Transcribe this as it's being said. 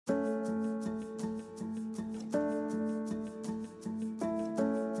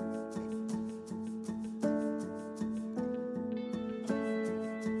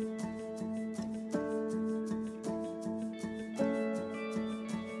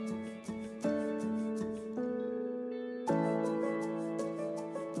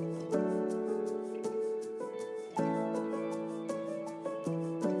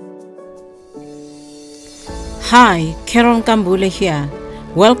Hi, Carol Kambule here.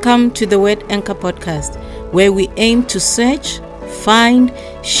 Welcome to the Word Anchor podcast, where we aim to search, find,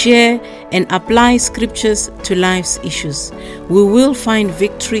 share, and apply scriptures to life's issues. We will find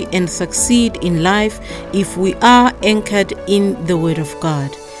victory and succeed in life if we are anchored in the Word of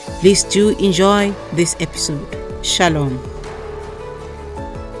God. Please do enjoy this episode. Shalom.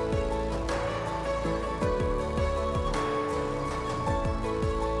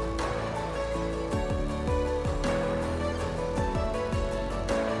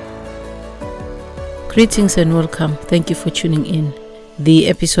 Greetings and welcome. Thank you for tuning in. The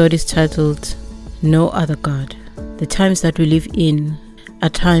episode is titled No Other God. The times that we live in are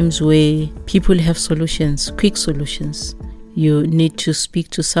times where people have solutions, quick solutions. You need to speak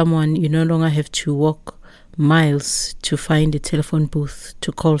to someone. You no longer have to walk miles to find a telephone booth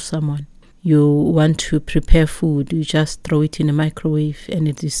to call someone. You want to prepare food, you just throw it in a microwave and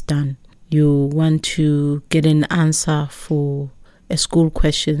it is done. You want to get an answer for a school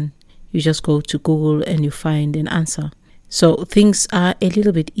question, you just go to Google and you find an answer. So things are a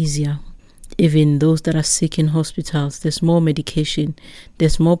little bit easier. Even those that are sick in hospitals, there's more medication,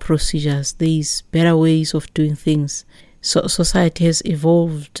 there's more procedures, there's better ways of doing things. So society has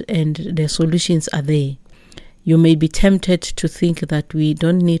evolved and the solutions are there. You may be tempted to think that we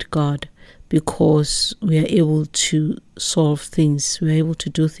don't need God because we are able to solve things, we are able to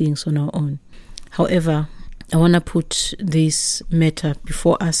do things on our own. However, I want to put this matter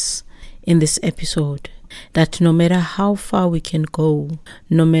before us in this episode, that no matter how far we can go,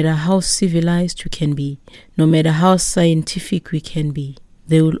 no matter how civilized we can be, no matter how scientific we can be,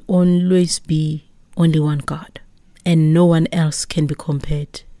 there will always be only one God, and no one else can be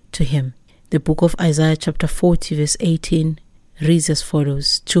compared to him. The book of Isaiah chapter 40 verse 18 reads as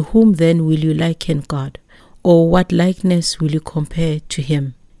follows: To whom then will you liken God, or what likeness will you compare to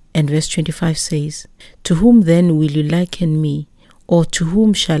him? And verse 25 says, To whom then will you liken me, or to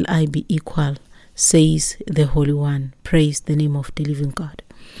whom shall I be equal, says the Holy One. Praise the name of the living God.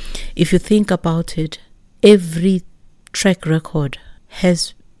 If you think about it, every track record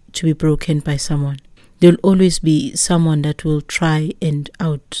has to be broken by someone. There will always be someone that will try and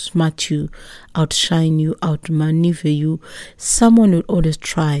outsmart you, outshine you, outmaneuver you. Someone will always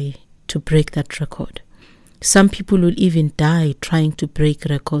try to break that record. Some people will even die trying to break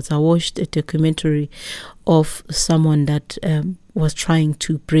records. I watched a documentary of someone that was trying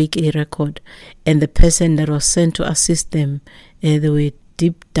to break a record, and the person that was sent to assist them, they were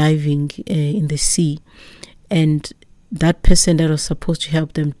deep diving in the sea, and that person that was supposed to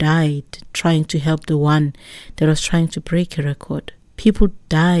help them died trying to help the one that was trying to break a record. People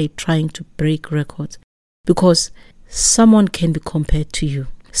die trying to break records because someone can be compared to you.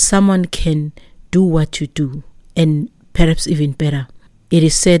 Someone can do what you do, and perhaps even better. It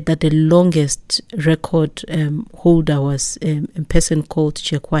is said that the longest record holder was a person called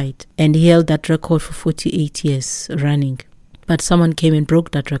Jack White, and he held that record for 48 years running. But someone came and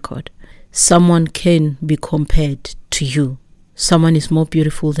broke that record. Someone can be compared to you. Someone is more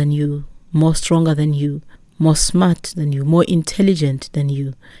beautiful than you, more stronger than you, more smart than you, more intelligent than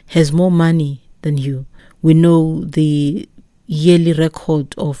you, has more money than you. We know the yearly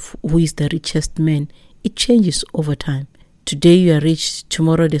record of who is the richest man. It changes over time. Today you are rich,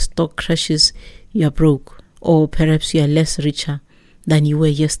 tomorrow the stock crashes, you are broke, or perhaps you are less richer than you were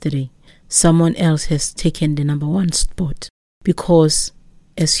yesterday. Someone else has taken the number one spot, because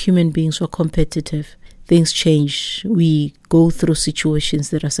as human beings we're competitive. Things change. We go through situations.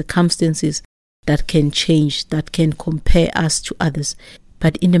 There are circumstances that can change, that can compare us to others.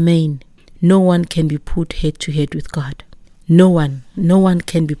 But in the main, no one can be put head to head with God. No one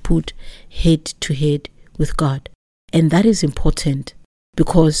can be put head to head with God. And that is important,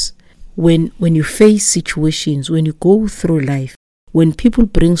 because when you face situations, when you go through life, when people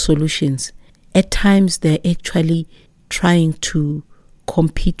bring solutions, at times they're actually trying to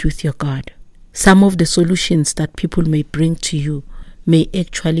compete with your God. Some of the solutions that people may bring to you may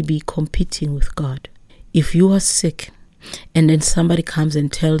actually be competing with God. If you are sick and then somebody comes and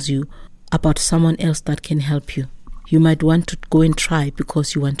tells you about someone else that can help you, you might want to go and try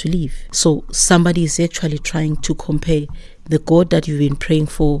because you want to leave. So somebody is actually trying to compare the God that you've been praying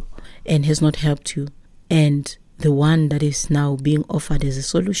for and has not helped you, and the one that is now being offered as a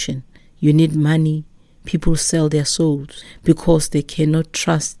solution. You need money. People sell their souls because they cannot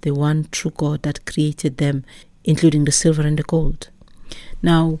trust the one true God that created them, including the silver and the gold.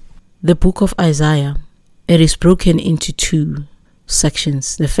 Now, the book of Isaiah, it is broken into two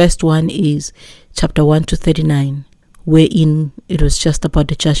sections. The first one is chapter 1 to 39. Wherein it was just about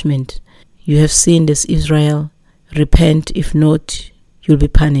the judgment. You have sinned as Israel. Repent, if not, you'll be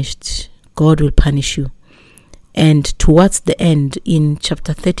punished. God will punish you. And towards the end, in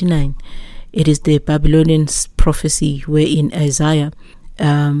chapter 39, it is the Babylonians prophecy wherein Isaiah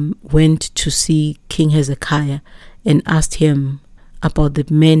went to see King Hezekiah and asked him about the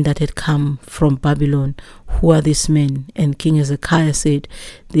men that had come from Babylon. Who are these men? And King Hezekiah said,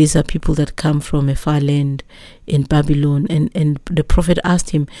 these are people that come from a far land in Babylon. And the prophet asked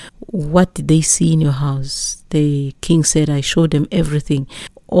him, what did they see in your house? The king said, I showed them everything.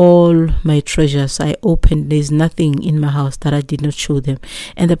 All my treasures I opened. There's nothing in my house that I did not show them.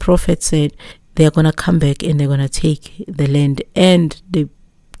 And the prophet said, they are going to come back and they're going to take the land and the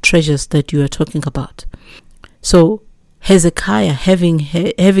treasures that you are talking about. So Hezekiah, having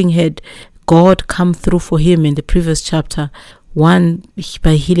had God come through for him in the previous chapter, 1,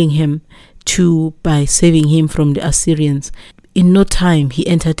 by healing him, 2, by saving him from the Assyrians, in no time he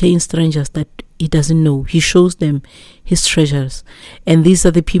entertains strangers that he doesn't know. He shows them his treasures. And these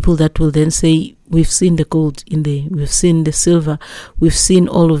are the people that will then say, we've seen the gold in there, we've seen the silver, we've seen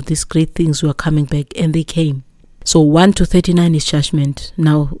all of these great things who are coming back, and they came. So 1 to 39 is judgment.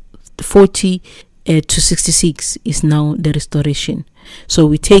 Now 40 to 66 is now the restoration. So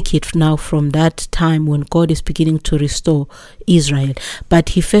we take it now from that time when God is beginning to restore Israel. But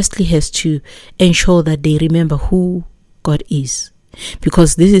he firstly has to ensure that they remember who God is.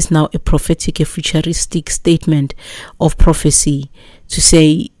 Because this is now a prophetic, a futuristic statement of prophecy to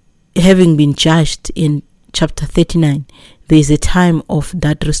say, having been judged in chapter 39, there is a time of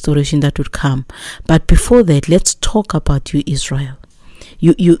that restoration that would come. But before that, let's talk about you, Israel.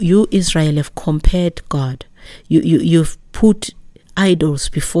 You Israel, have compared God. You've put idols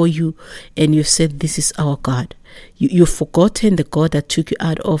before you, and you've said, this is our God. You've forgotten the God that took you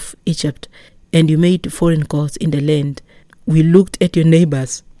out of Egypt, and you made foreign gods in the land. We looked at your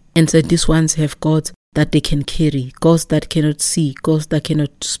neighbors and said, these ones have gods that they can carry, gods that cannot see, gods that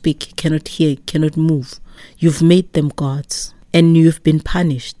cannot speak, cannot hear, cannot move. You've made them gods, and you've been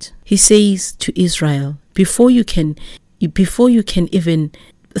punished. He says to Israel, before you can even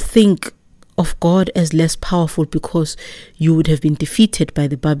think of God as less powerful because you would have been defeated by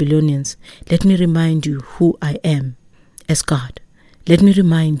the Babylonians, let me remind you who I am as God. Let me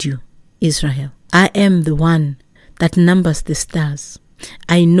remind you, Israel, I am the one that numbers the stars.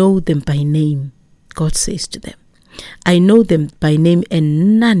 I know them by name, God says to them. I know them by name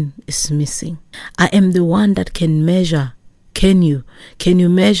and none is missing. I am the one that can measure. Can you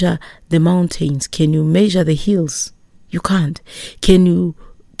measure the mountains? Can you measure the hills? You can't. Can you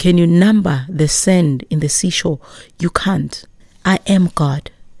number the sand in the seashore? You can't. I am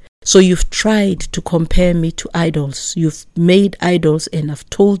God. So you've tried to compare me to idols. You've made idols, and I've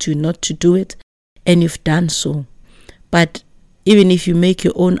told you not to do it, and you've done so. But even if you make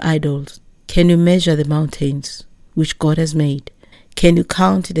your own idols, can you measure the mountains which God has made? Can you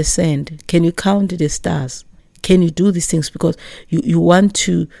count the sand? Can you count the stars? Can you do these things? Because you want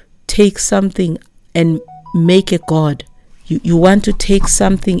to take something and make a God. You want to take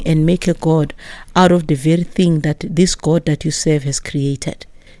something and make a God out of the very thing that this God that you serve has created.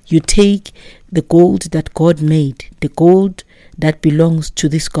 You take the gold that God made, the gold that belongs to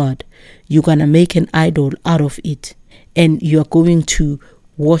this God. You're going to make an idol out of it. And you are going to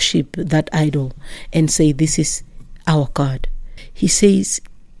worship that idol and say, this is our God. He says,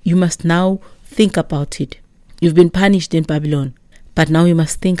 you must now think about it. You've been punished in Babylon, but now you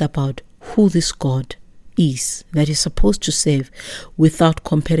must think about who this God is that you're supposed to serve without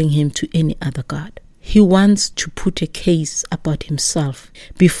comparing him to any other God. He wants to put a case about himself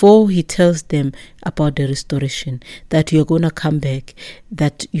before he tells them about the restoration, that you're going to come back,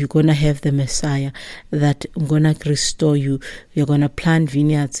 that you're going to have the Messiah, that I'm going to restore you, you're going to plant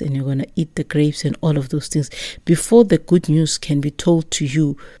vineyards and you're going to eat the grapes and all of those things. Before the good news can be told to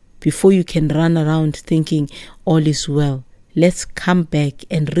you, before you can run around thinking all is well, let's come back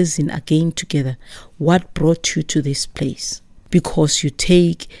and reason again together. What brought you to this place? Because you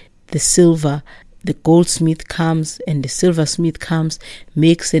take the silver, the goldsmith comes and the silversmith comes,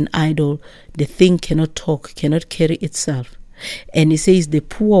 makes an idol. The thing cannot talk, cannot carry itself. And he says the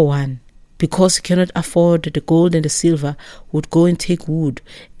poor one, because he cannot afford the gold and the silver, would go and take wood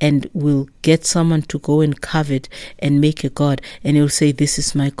and will get someone to go and carve it and make a god. And he'll say, this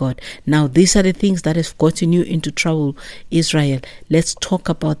is my God. Now, these are the things that have gotten you into trouble, Israel. Let's talk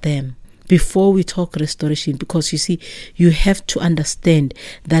about them before we talk restoration, because you see, you have to understand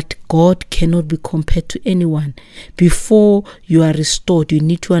that God cannot be compared to anyone. Before you are restored, you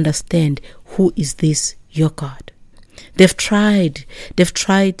need to understand, who is this, your God? They've tried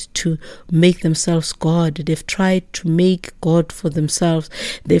to make themselves God. They've tried to make God for themselves.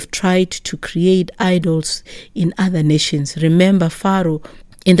 They've tried to create idols in other nations. Remember Pharaoh,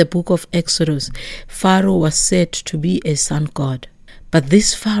 In the book of Exodus, Pharaoh was said to be a sun god. But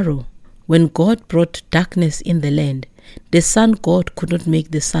this Pharaoh, when God brought darkness in the land, the sun god could not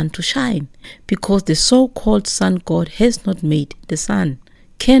make the sun to shine, because the so-called sun god has not made the sun,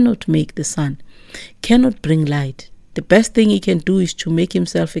 cannot make the sun, cannot bring light. The best thing he can do is to make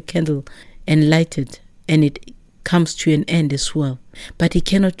himself a candle and light it, and it comes to an end as well. But he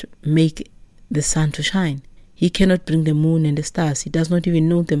cannot make the sun to shine. He cannot bring the moon and the stars. He does not even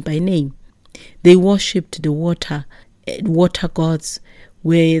know them by name. They worshipped the water gods,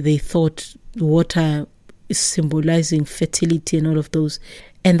 where they thought water is symbolizing fertility and all of those,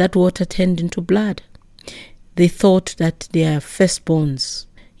 and that water turned into blood. They thought that their firstborns,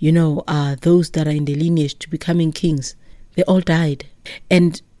 are those that are in the lineage to becoming kings. They all died.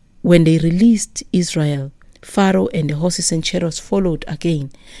 And when they released Israel, Pharaoh and the horses and chariots followed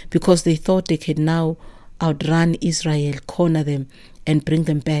again, because they thought they could now outrun Israel, corner them, and bring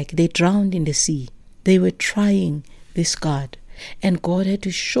them back. They drowned in the sea. They were trying this God, and God had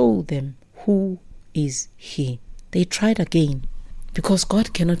to show them who is He. They tried again, because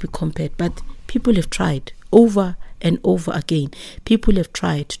God cannot be compared, but people have tried over and over again. People have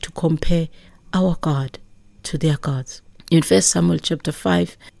tried to compare our God to their gods. In 1 Samuel chapter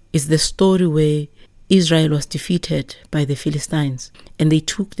 5 is the story where Israel was defeated by the Philistines, and they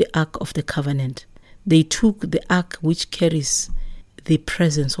took the Ark of the Covenant. They took the Ark which carries the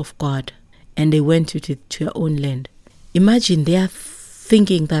presence of God, and they went with it to their own land. Imagine, they are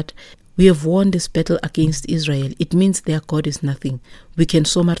thinking that we have won this battle against Israel. It means their God is nothing. We can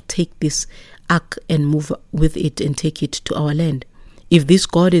so much take this Ark and move with it and take it to our land. If this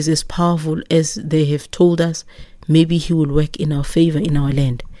God is as powerful as they have told us, maybe He will work in our favor in our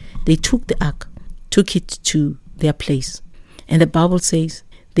land. They took the Ark, took it to their place. And the Bible says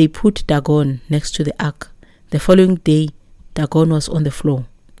they put Dagon next to the Ark. The following day, Dagon was on the floor.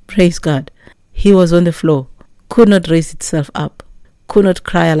 Praise God. He was on the floor, could not raise itself up, could not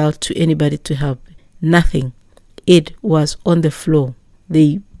cry aloud to anybody to help. Nothing. It was on the floor.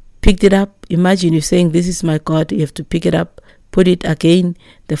 They picked it up. Imagine you saying, this is my God. You have to pick it up, put it again.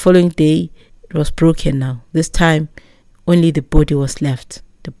 The following day, it was broken now. This time, only the body was left.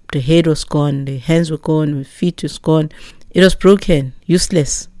 The head was gone, the hands were gone, the feet was gone. It was broken,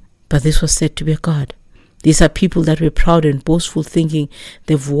 useless. But this was said to be a God. These are people that were proud and boastful, thinking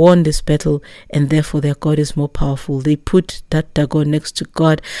they've won this battle and therefore their God is more powerful. They put that Dagon next to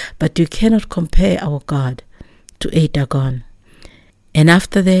God, but you cannot compare our God to a Dagon. And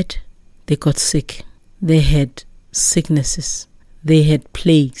after that, they got sick. They had sicknesses. They had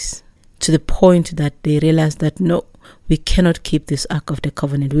plagues, to the point that they realized that no, we cannot keep this Ark of the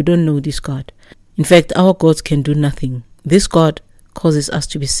Covenant. We don't know this God. In fact, our gods can do nothing. This God causes us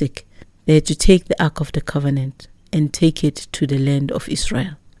to be sick. They had to take the Ark of the Covenant and take it to the land of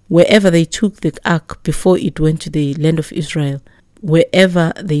Israel. Wherever they took the Ark before it went to the land of Israel,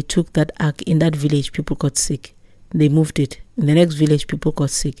 wherever they took that Ark in that village, people got sick. They moved it. In the next village, people got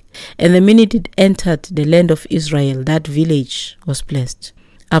sick. And the minute it entered the land of Israel, that village was blessed,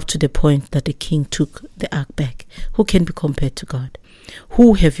 up to the point that the king took the Ark back. Who can be compared to God?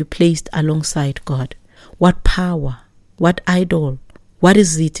 Who have you placed alongside God? What power? What idol? What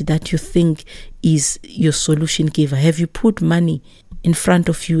is it that you think is your solution giver? Have you put money in front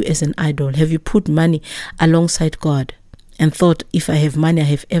of you as an idol? Have you put money alongside God and thought, if I have money, I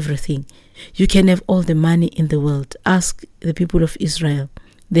have everything? You can have all the money in the world. Ask the people of Israel.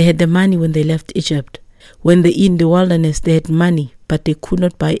 They had the money when they left Egypt. When they in the wilderness, they had money, but they could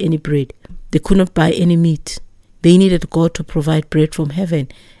not buy any bread. They could not buy any meat. They needed God to provide bread from heaven,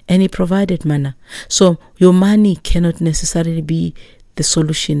 and He provided manna. So your money cannot necessarily be the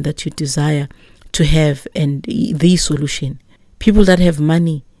solution that you desire to have and the solution. People that have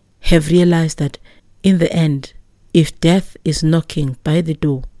money have realized that in the end, if death is knocking by the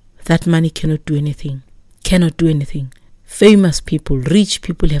door, that money cannot do anything. Cannot do anything. Famous people, rich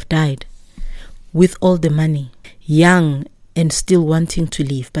people have died with all the money, young and still wanting to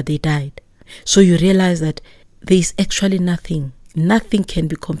live, but they died. So you realize that there is actually nothing. Nothing can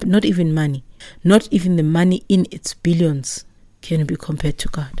be compared, not even money. Not even the money in its billions can be compared to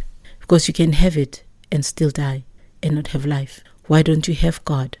God. Because you can have it and still die and not have life. Why don't you have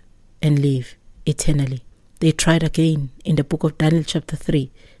God and live eternally? They tried again in the book of Daniel chapter 3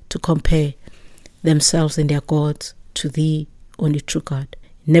 to compare themselves and their gods to the only true God.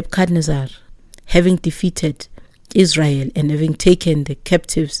 Nebuchadnezzar, having defeated Israel and having taken the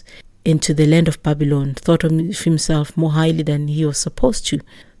captives into the land of Babylon, thought of himself more highly than he was supposed to.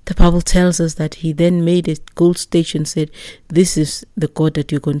 The Bible tells us that he then made a gold statue and said, this is the God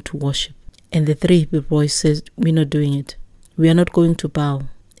that you're going to worship. And the three Hebrew boys said, we're not doing it. we are not going to bow.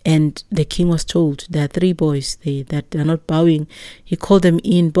 And the king was told, there are 3 boys that are not bowing. He called them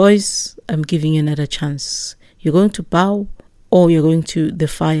in. Boys, I'm giving you another chance. You're going to bow, or you're going to the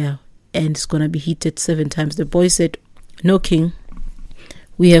fire, and it's going to be heated 7 times. The boy said, no, king,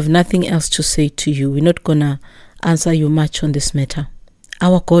 we have nothing else to say to you. We're not going to answer you much on this matter.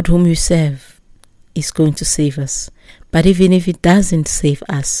 Our God whom you serve is going to save us. But even if it doesn't save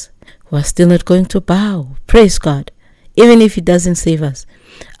us, we're still not going to bow. Praise God. Even if it doesn't save us,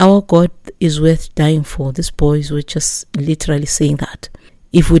 our God is worth dying for. These boys were just literally saying that.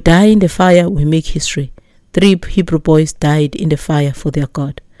 If we die in the fire, we make history. 3 Hebrew boys died in the fire for their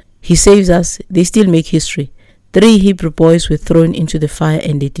God. He saves us, they still make history. 3 Hebrew boys were thrown into the fire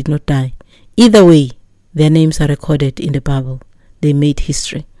and they did not die. Either way, their names are recorded in the Bible. They made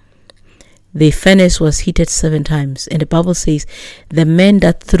history. The furnace was heated 7 times, and the Bible says the men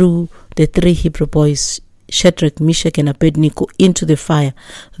that threw the 3 Hebrew boys, Shadrach, Meshach, and Abednego, into the fire,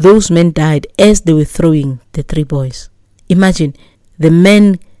 those men died as they were throwing the 3 boys. Imagine, the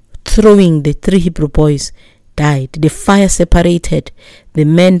men throwing the 3 Hebrew boys died. The fire separated the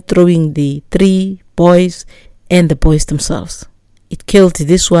men throwing the 3 boys and the boys themselves. It killed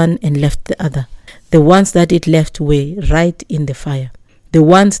this one and left the other. The ones that it left were right in the fire. The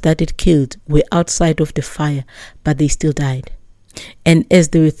ones that it killed were outside of the fire, but they still died. And as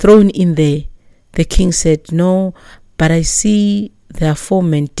they were thrown in there, the king said, no, but I see there are 4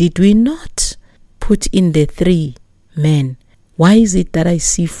 men. Did we not put in the 3 men? Why is it that I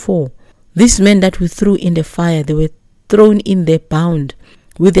see 4? These men that we threw in the fire, they were thrown in there bound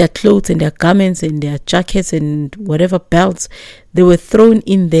with their clothes and their garments and their jackets and whatever belts. They were thrown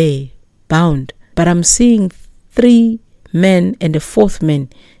in there bound. But I'm seeing 3 men, and the 4th man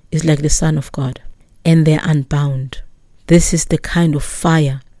is like the Son of God, and they're unbound. This is the kind of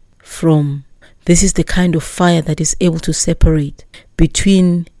fire that is able to separate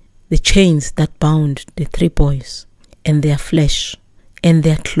between the chains that bound the 3 boys and their flesh and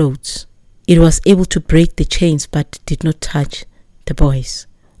their clothes. It was able to break the chains, but did not touch the boys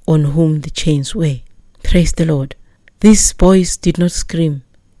on whom the chains were. Praise the Lord. These boys did not scream.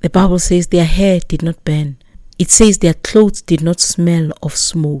 The Bible says their hair did not burn. It says their clothes did not smell of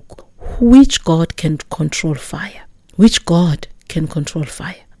smoke. Which God can control fire? Which God can control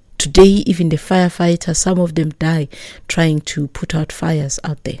fire? Today, even the firefighters, some of them die trying to put out fires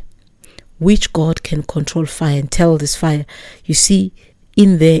out there. Which God can control fire and tell this fire, you see,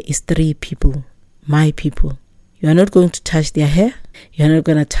 in there is 3 people, my people. You are not going to touch their hair. You are not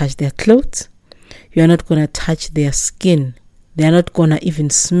going to touch their clothes. You are not going to touch their skin. They are not going to even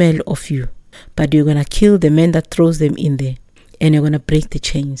smell of you. But you're going to kill the man that throws them in there. And you're going to break the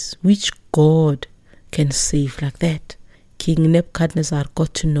chains. Which God can save like that? King Nebuchadnezzar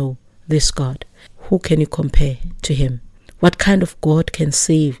got to know this God. Who can you compare to him? What kind of God can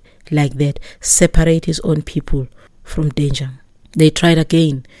save like that? Separate his own people from danger. They tried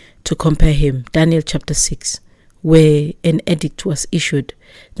again to compare him. Daniel chapter 6, where an edict was issued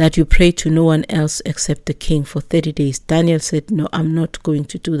that you pray to no one else except the king for 30 days. Daniel said, no, I'm not going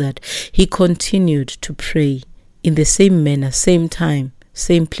to do that. He continued to pray in the same manner, same time,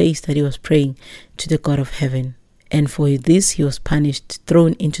 same place that he was praying to the God of heaven. And for this he was punished,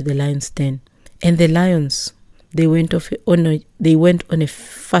 thrown into the lion's den. And the lions, they went on a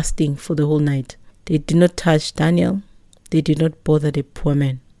fasting for the whole night. They did not touch Daniel. They did not bother the poor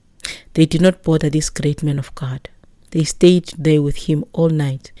man. They did not bother this great man of God. They stayed there with him all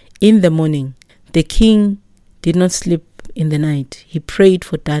night. In the morning, the king did not sleep in the night. He prayed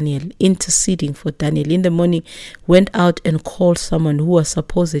for Daniel, interceding for Daniel. In the morning, went out and called someone who was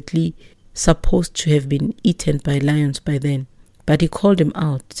supposed to have been eaten by lions by then. But he called him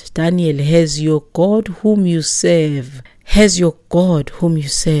out. Daniel, has your God whom you serve,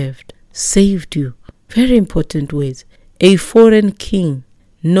 saved you? Very important words. A foreign king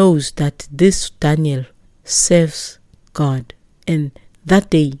knows that this Daniel serves God. And that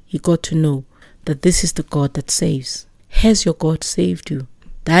day he got to know that this is the God that saves. Has your God saved you?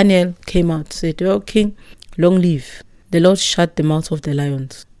 Daniel came out, said, oh king, long live. The Lord shut the mouth of the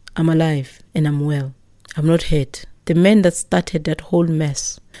lions. I'm alive and I'm well. I'm not hurt. The men that started that whole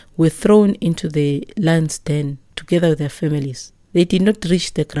mess were thrown into the lion's den together with their families. They did not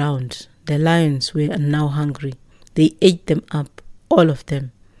reach the ground. The lions were now hungry. They ate them up, all of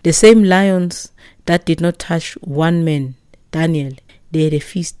them. The same lions that did not touch one man, Daniel, they had a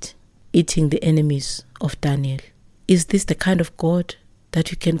feast eating the enemies of Daniel. Is this the kind of God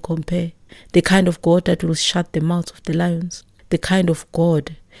that you can compare? The kind of God that will shut the mouths of the lions? The kind of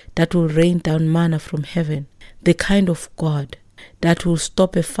God that will rain down manna from heaven? The kind of God that will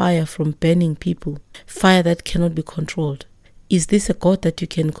stop a fire from burning people? Fire that cannot be controlled. Is this a God that you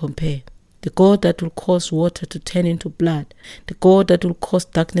can compare? The God that will cause water to turn into blood. The God that will cause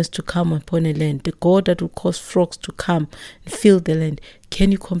darkness to come upon a land. The God that will cause frogs to come and fill the land.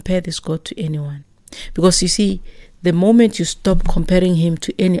 Can you compare this God to anyone? Because you see, the moment you stop comparing him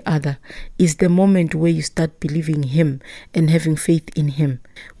to any other is the moment where you start believing him and having faith in him.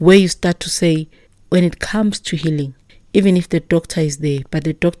 Where you start to say, when it comes to healing, even if the doctor is there, but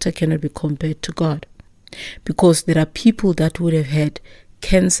the doctor cannot be compared to God. Because there are people that would have had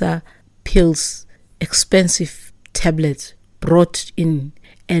cancer pills, expensive tablets brought in,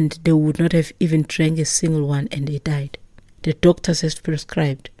 and they would not have even drank a single one, and they died. The doctors has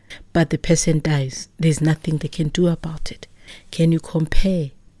prescribed, but the person dies. There's nothing they can do about it. Can you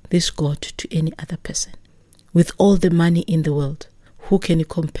compare this God to any other person? With all the money in the world, who can you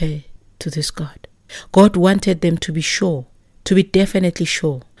compare to this God? God wanted them to be sure, to be definitely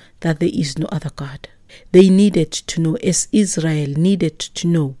sure that there is no other God. They needed to know, as Israel needed to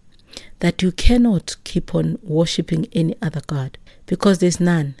know, that you cannot keep on worshipping any other God, because there's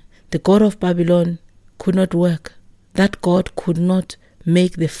none. The God of Babylon could not work. That God could not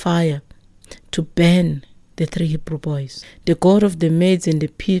make the fire to burn the 3 Hebrew boys. The God of the Medes and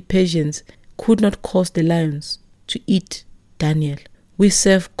the Persians could not cause the lions to eat Daniel. We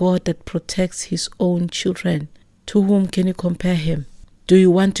serve God that protects his own children. To whom can you compare him? Do you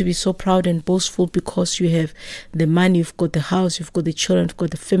want to be so proud and boastful because you have the money, you've got the house, you've got the children, you've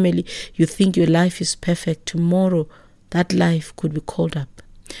got the family, you think your life is perfect? Tomorrow, that life could be called up.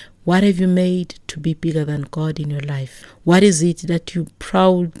 What have you made to be bigger than God in your life? What is it that you're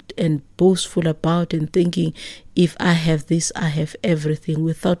proud and boastful about and thinking, if I have this, I have everything?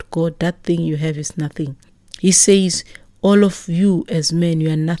 Without God, that thing you have is nothing. He says, all of you as men, you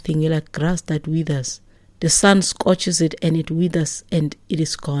are nothing. You're like grass that withers. The sun scorches it and it withers and it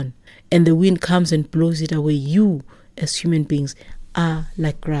is gone. And the wind comes and blows it away. You, as human beings, are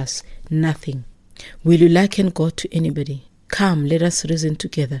like grass, nothing. Will you liken God to anybody? Come, let us reason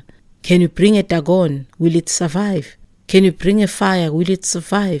together. Can you bring a Dagon? Will it survive? Can you bring a fire? Will it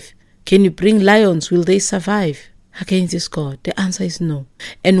survive? Can you bring lions? Will they survive against this God? The answer is no.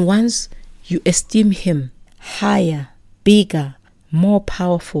 And once you esteem him higher, bigger, more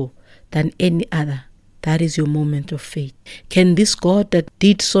powerful than any other, that is your moment of faith. Can this God that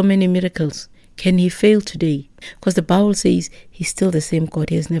did so many miracles, can he fail today? Because the Bible says he's still the same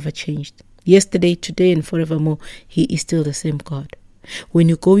God. He has never changed. Yesterday, today, and forevermore, he is still the same God. When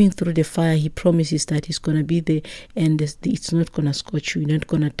you're going through the fire, he promises that he's going to be there and it's not going to scorch you. You're not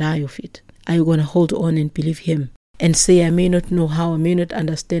going to die of it. Are you going to hold on and believe him and say, I may not know how, I may not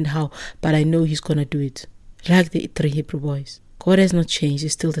understand how, but I know he's going to do it? Like the 3 Hebrew boys. God has not changed.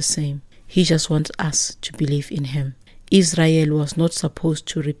 He's still the same. He just wants us to believe in him. Israel was not supposed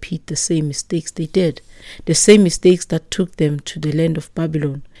to repeat the same mistakes they did. The same mistakes that took them to the land of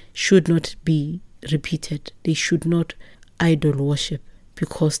Babylon should not be repeated. They should not idol worship,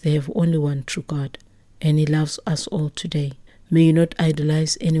 because they have only one true God, and he loves us all today. May you not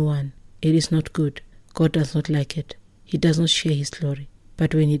idolize anyone. It is not good. God does not like it. He does not share his glory.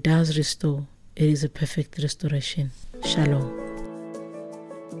 But when he does restore, it is a perfect restoration. Shalom.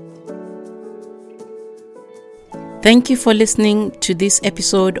 Thank you for listening to this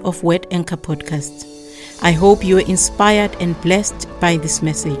episode of Word Anchor Podcast. I hope you are inspired and blessed by this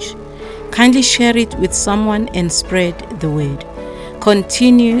message. Kindly share it with someone and spread the word.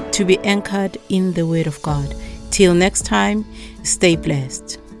 Continue to be anchored in the Word of God. Till next time, stay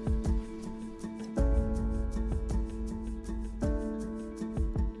blessed.